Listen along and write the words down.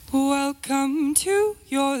come to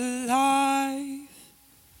your life.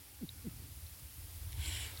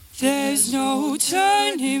 There's no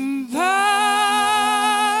turning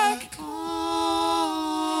back.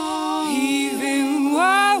 Even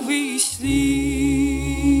while we sleep,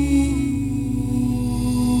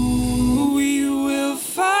 we will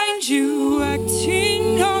find you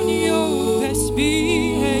acting on your best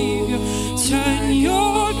behavior. Turn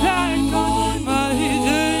your back on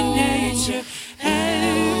Mother Nature.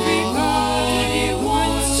 Everybody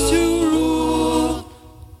wants to rule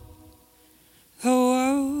the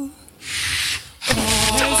world.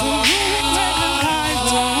 There's a room where the light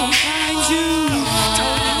won't find you.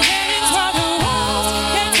 Hands while the walls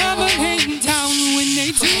get tumbling down. When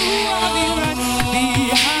they do, I'll be right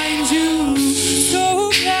behind you. So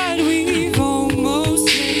glad we've almost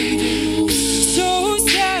made it. So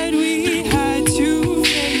sad we had to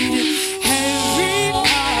fade it.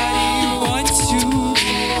 Everybody wants to rule.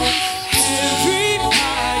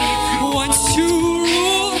 Everybody wants to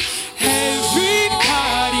rule.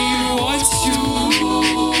 Everybody wants to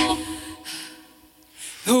rule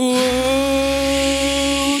the world.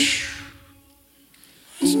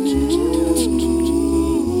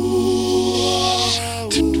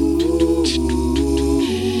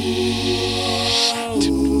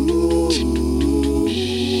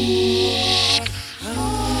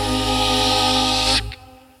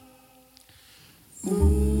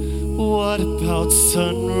 What about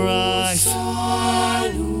sunrise?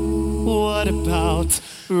 What about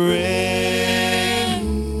rain?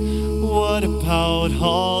 What about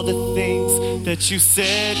all the things that you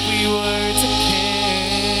said we were to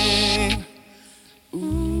king?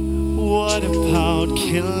 What about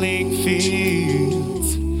killing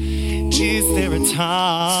fields? Is there a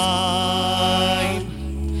time?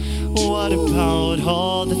 What about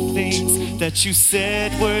all the things that you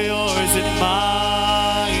said were yours and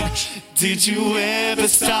mine? Did you ever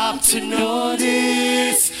stop to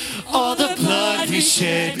notice all the blood we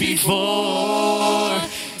shed before?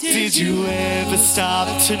 Did you ever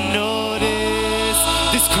stop to notice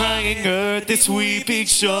this crying earth, this weeping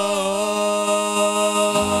shore?